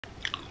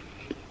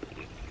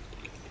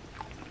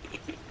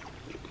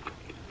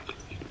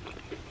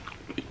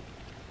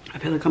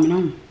feel it coming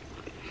on.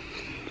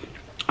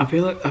 I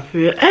feel,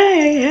 hey,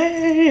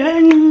 hey,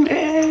 hey,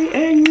 hey,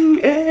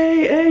 hey,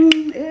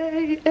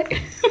 hey,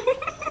 hey.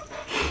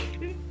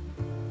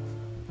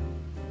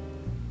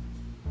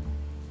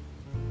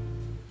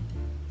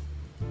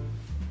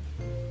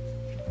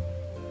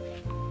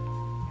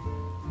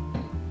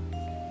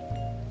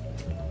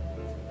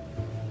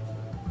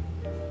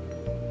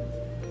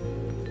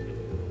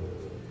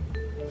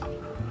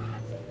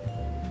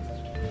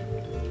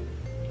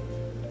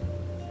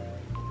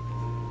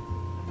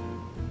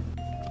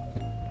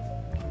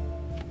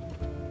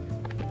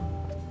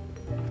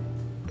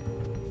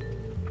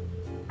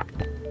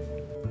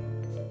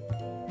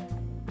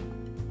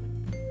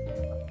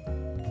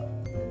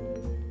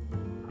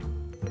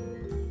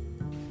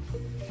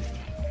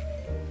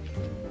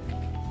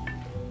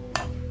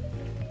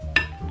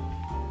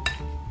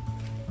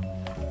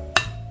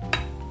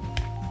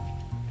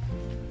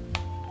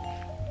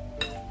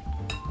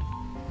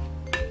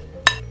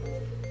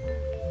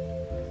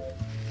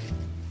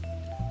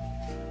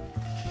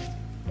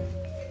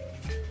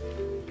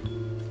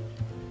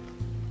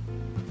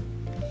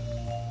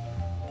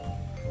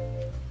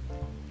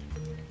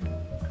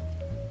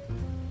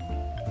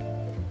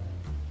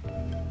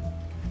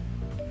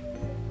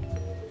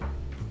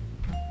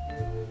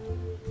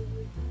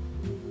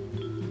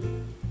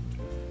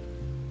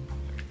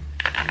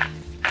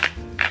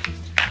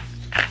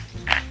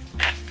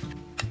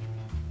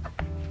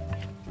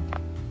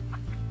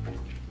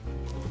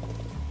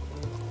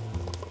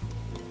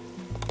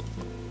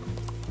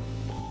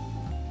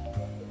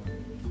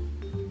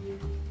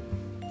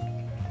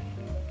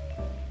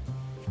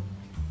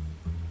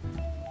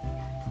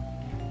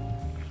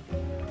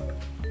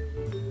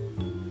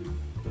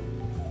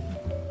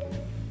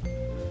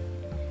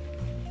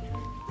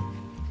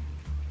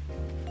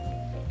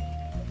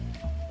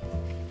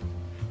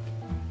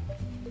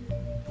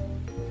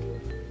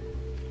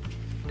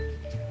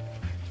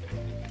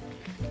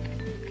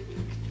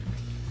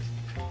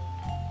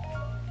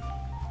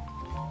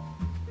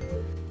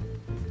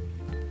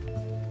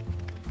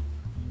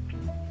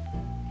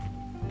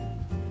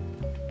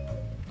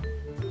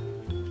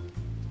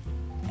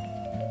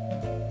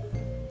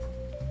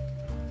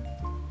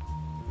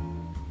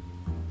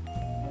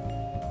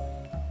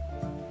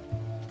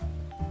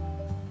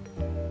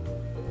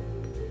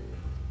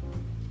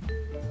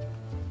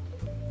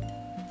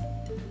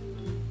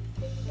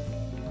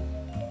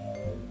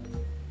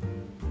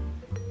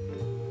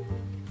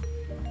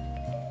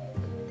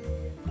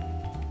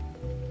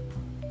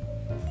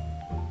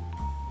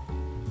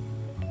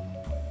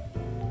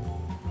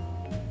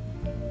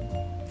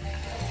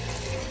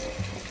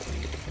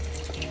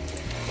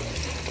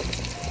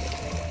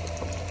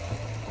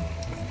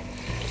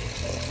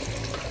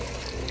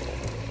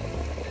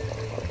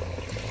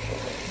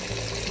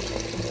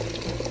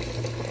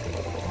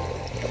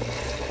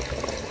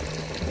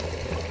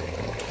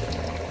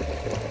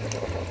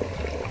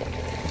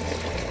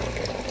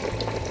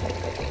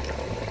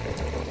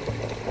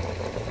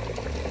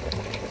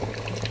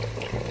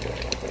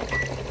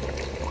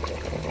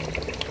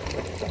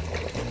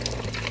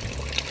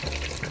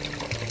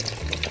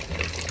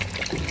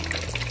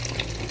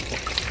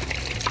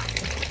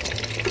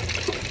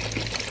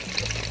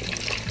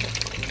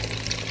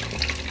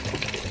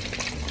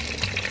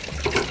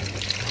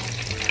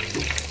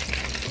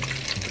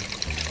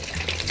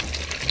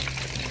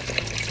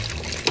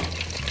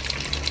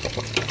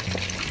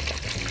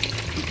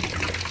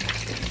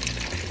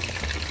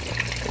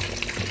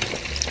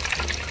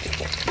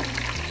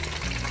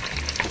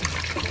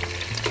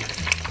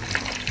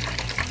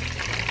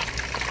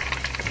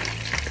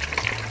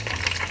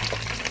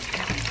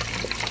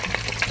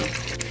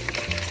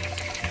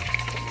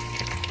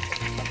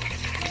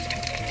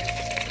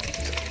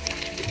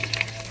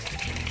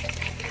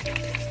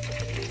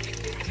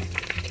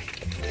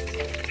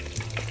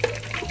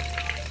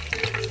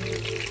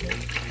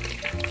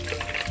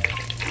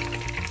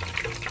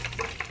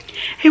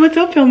 Hey, what's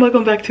up, film?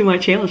 Welcome back to my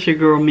channel. It's your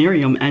girl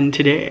Miriam, and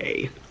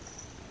today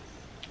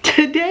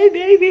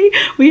baby,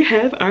 we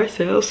have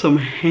ourselves some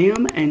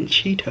ham and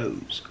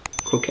Cheetos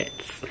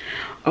croquettes.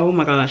 Oh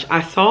my gosh,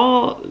 I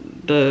saw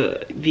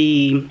the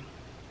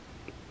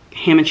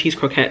ham and cheese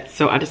croquettes,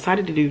 so I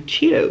decided to do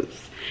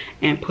Cheetos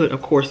and put,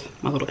 of course,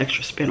 my little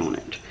extra spin on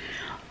it.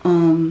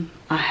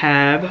 I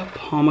have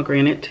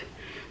pomegranate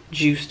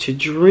juice to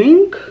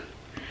drink,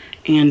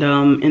 and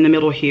in the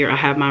middle here I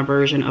have my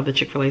version of the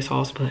Chick-fil-A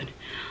sauce, but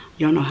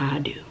y'all know how I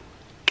do.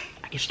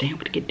 I get down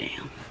with the get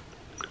down.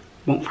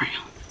 Won't frown.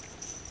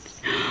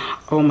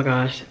 Oh my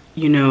gosh.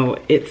 You know,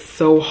 it's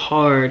so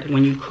hard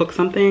when you cook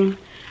something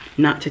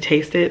not to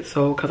taste it.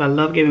 So, because I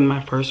love giving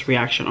my first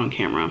reaction on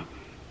camera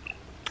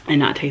and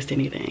not taste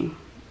anything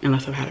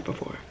unless I've had it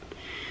before.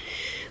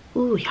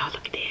 Ooh, y'all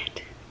look at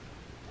that.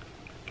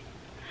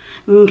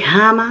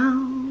 Come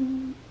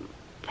on,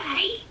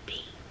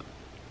 baby.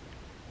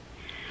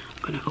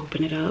 I'm gonna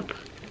open it up.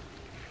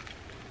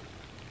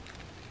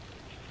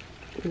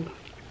 Ooh.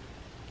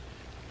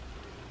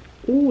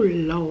 Ooh,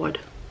 Lord.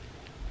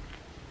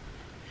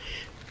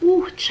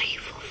 Ooh,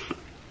 Jesus.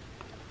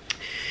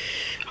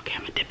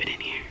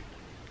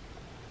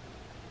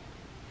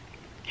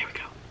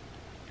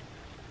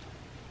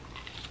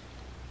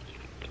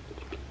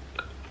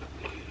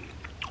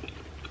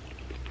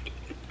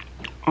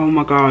 Oh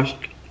my gosh.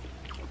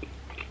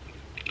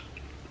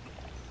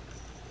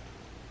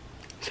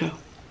 So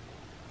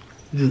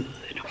good.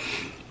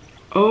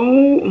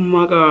 Oh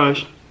my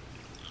gosh.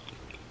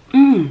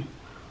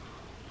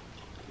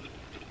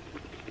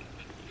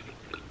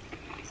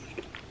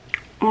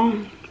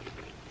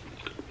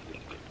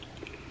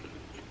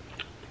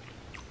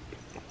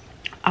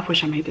 I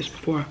wish I made this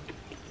before.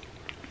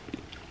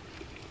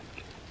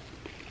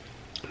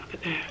 Look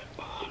at that.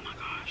 Oh my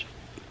gosh.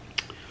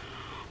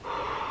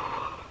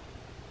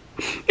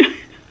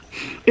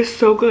 It's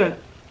so good.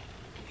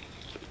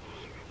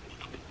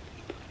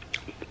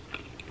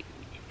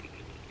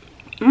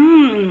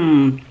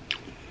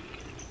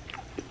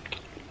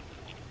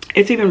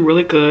 It's even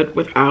really good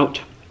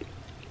without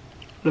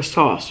the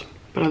sauce,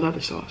 but I love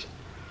the sauce.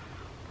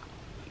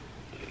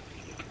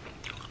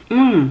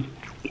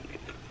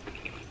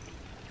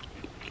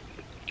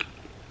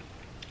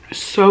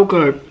 So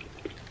good.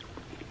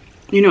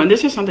 You know, and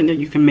this is something that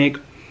you can make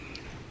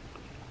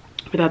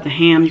without the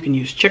ham. You can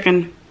use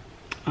chicken.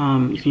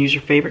 You can use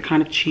your favorite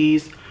kind of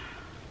cheese.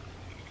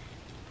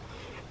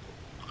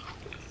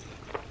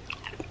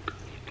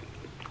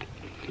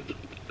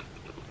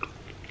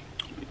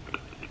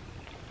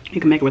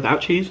 You can make it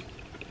without cheese.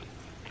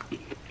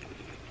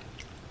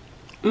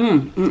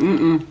 Ooh,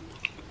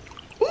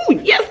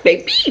 yes,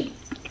 baby.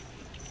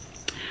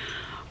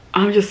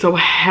 I'm just so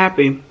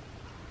happy.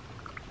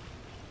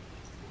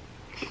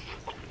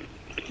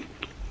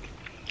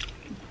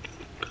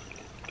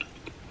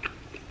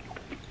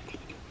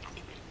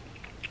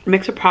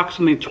 Makes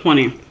approximately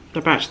 20,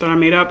 the batch that I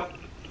made up.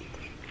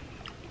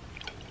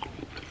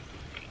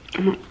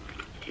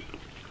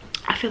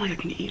 I feel like I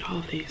can eat all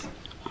of these.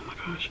 Oh my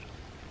gosh.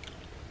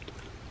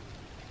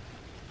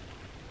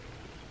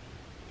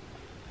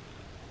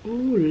 Oh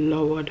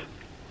Lord.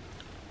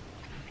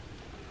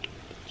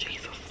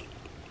 Jesus.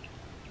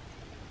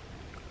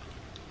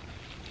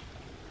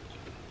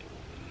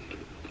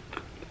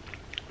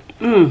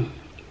 Ooh.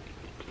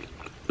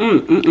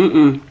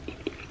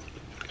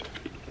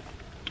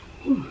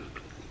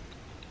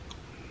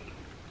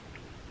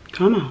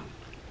 Come on.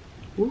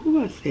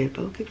 Ooh, I said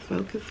focus,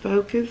 focus,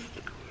 focus.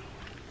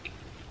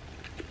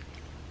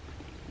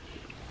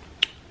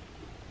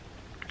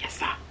 Yes,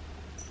 sir.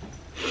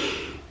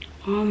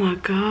 Oh my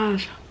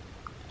gosh.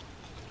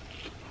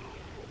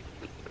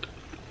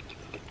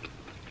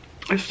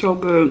 It's so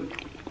good.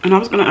 And I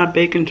was gonna add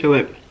bacon to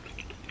it.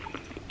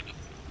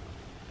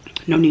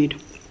 No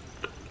need.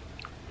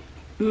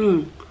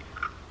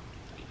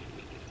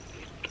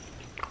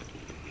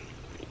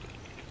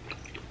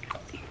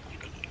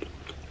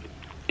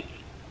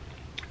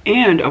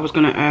 And I was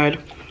gonna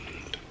add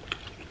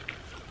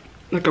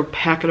like a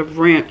packet of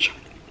ranch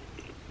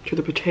to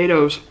the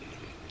potatoes,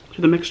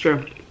 to the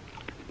mixture.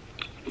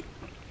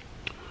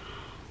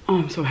 Oh,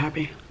 I'm so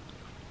happy.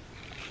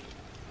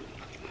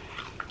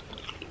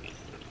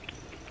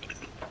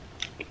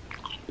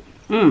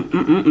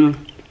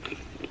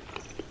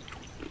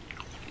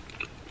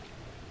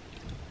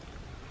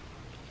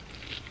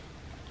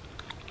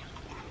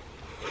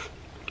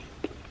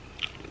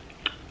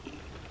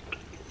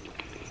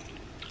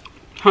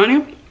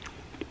 Honey,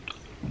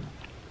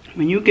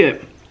 when you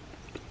get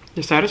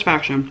the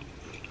satisfaction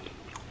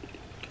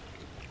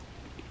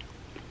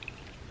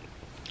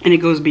and it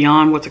goes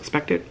beyond what's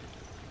expected,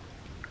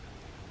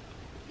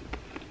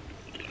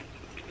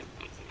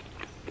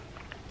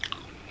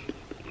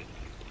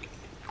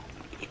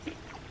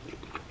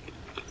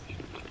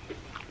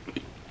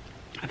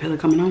 I feel it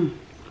coming on.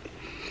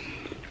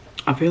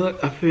 I feel it,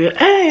 hey,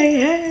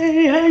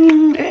 hey, hey,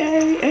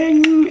 hey,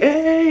 hey,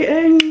 hey,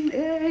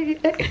 hey,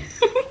 hey.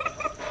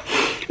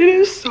 It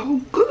is so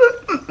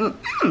good.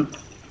 Oh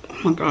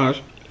my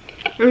gosh.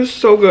 It is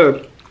so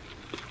good.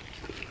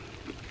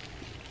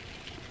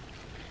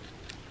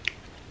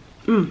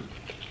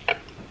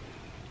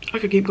 I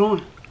could keep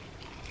going.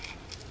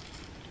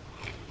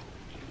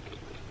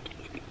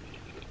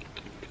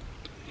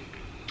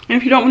 And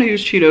if you don't want to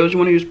use Cheetos, you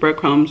want to use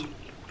breadcrumbs, you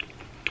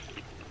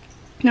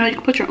know, you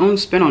can put your own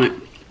spin on it.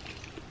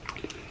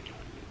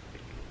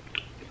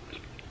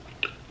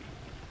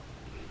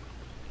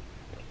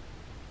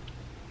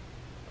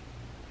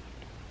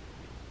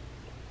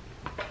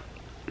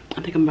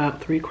 I think I'm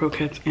about 3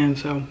 croquettes in,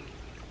 so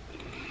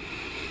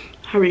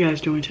how are you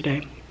guys doing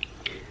today?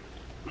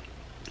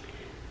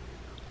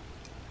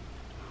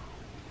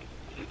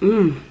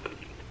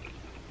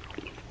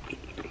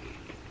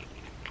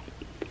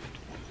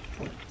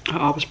 I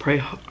always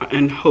pray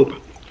and hope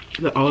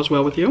that all is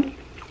well with you.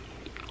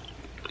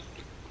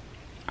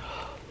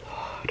 Oh,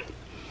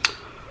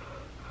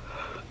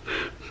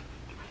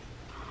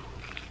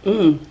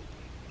 Lord.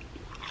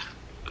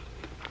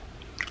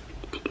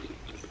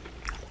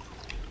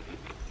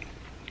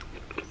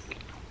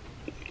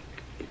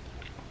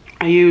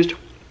 I used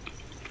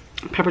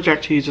pepper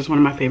jack cheese as one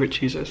of my favorite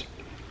cheeses.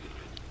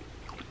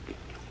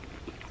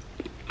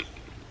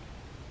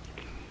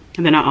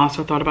 And then I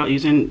also thought about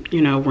using,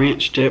 you know,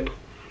 ranch dip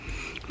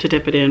to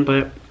dip it in,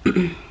 but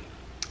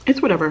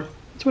it's whatever.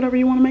 It's whatever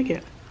you want to make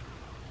it.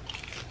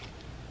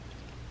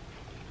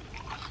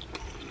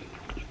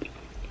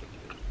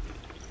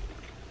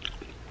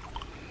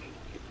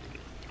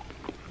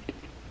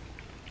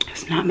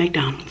 not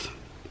McDonald's,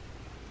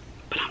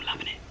 but I'm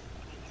loving it.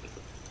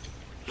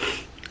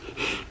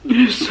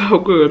 It's so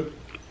good.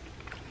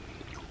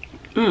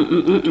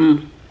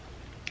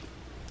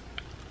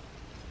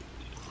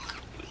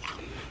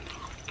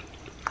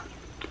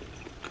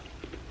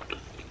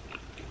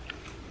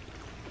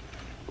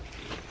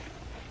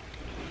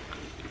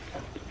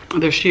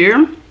 This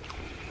year,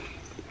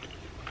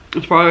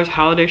 as far as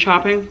holiday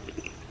shopping,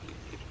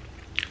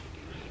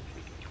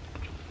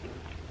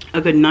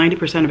 a good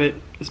 90% of it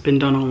has been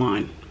done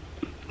online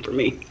for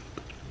me.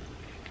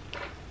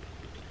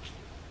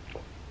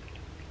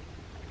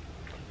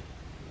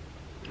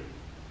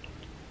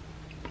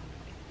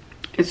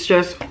 It's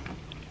just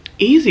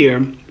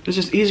easier. It's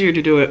just easier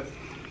to do it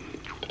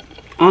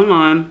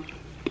online.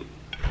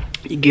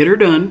 You get her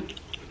done,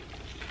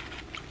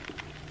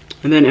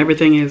 and then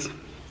everything is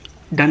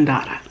done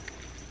data.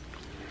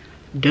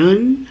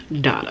 Done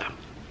data.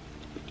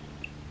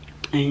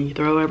 And you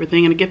throw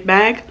everything in a gift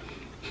bag.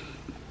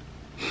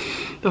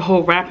 The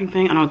whole wrapping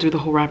thing, and I'll do the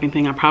whole wrapping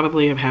thing. I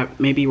probably have had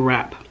maybe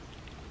wrap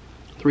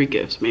 3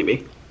 gifts,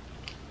 maybe.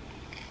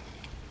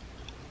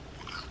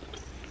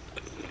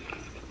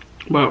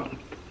 But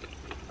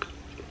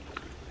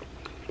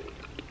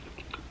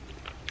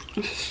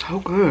this is so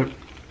good.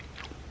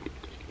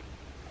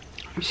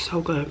 It's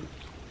so good.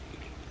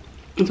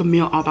 It's a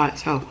meal all by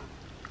itself.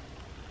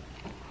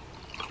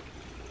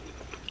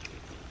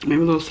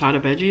 Maybe a little side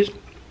of veggies.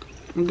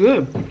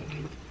 Good.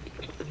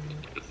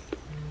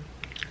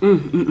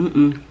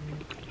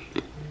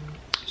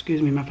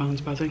 Excuse me, my phone's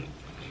buzzing.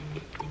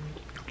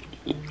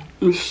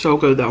 It's so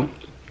good though.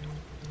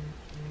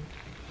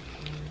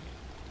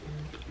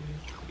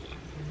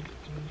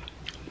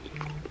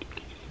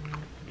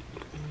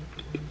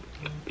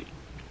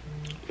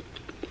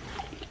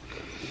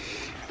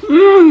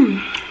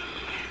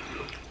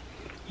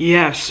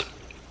 Yes.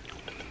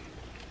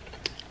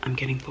 I'm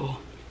getting full.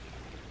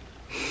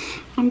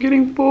 I'm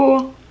getting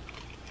full.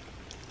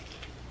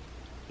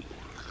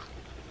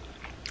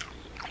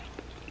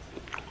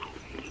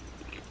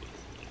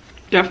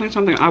 Definitely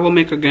something I will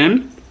make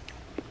again.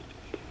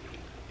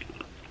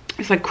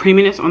 It's like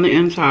creaminess on the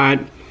inside,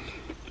 and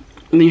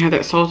then you have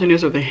that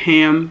saltiness of the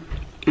ham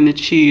and the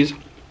cheese.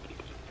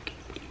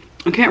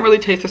 I can't really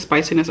taste the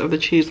spiciness of the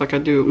cheese like I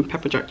do with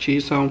pepper jack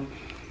cheese, so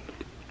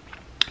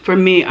for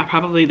me,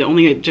 the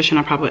only addition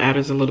I probably add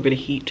is a little bit of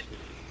heat,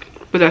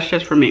 but that's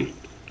just for me.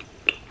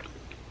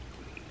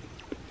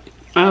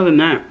 Other than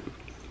that,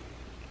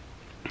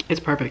 it's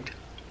perfect.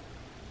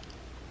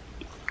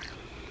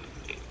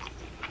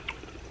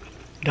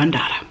 Done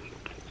data.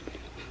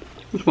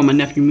 That's what my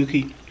nephew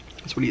Mookie,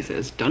 that's what he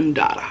says, done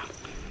data.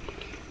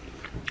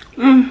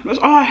 That's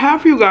all I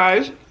have for you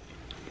guys.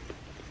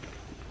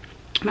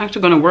 I'm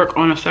actually gonna work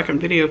on a second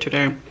video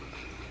today.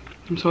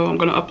 And so I'm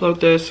gonna upload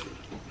this,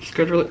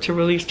 schedule it to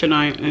release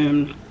tonight,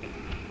 and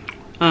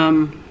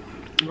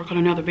work on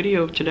another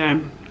video today.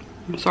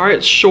 I'm sorry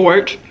it's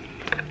short,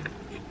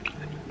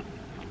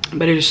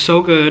 but it is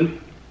so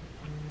good.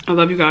 I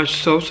love you guys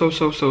so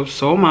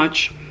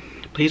much.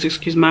 Please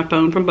excuse my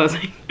phone from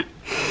buzzing.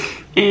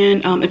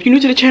 And if you're new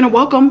to the channel,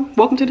 welcome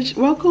to the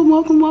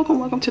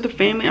welcome to the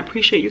family. I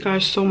appreciate you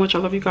guys so much. I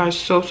love you guys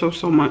so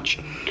much.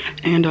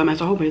 And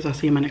as always, I'll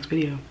see you in my next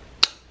video.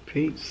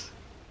 Peace.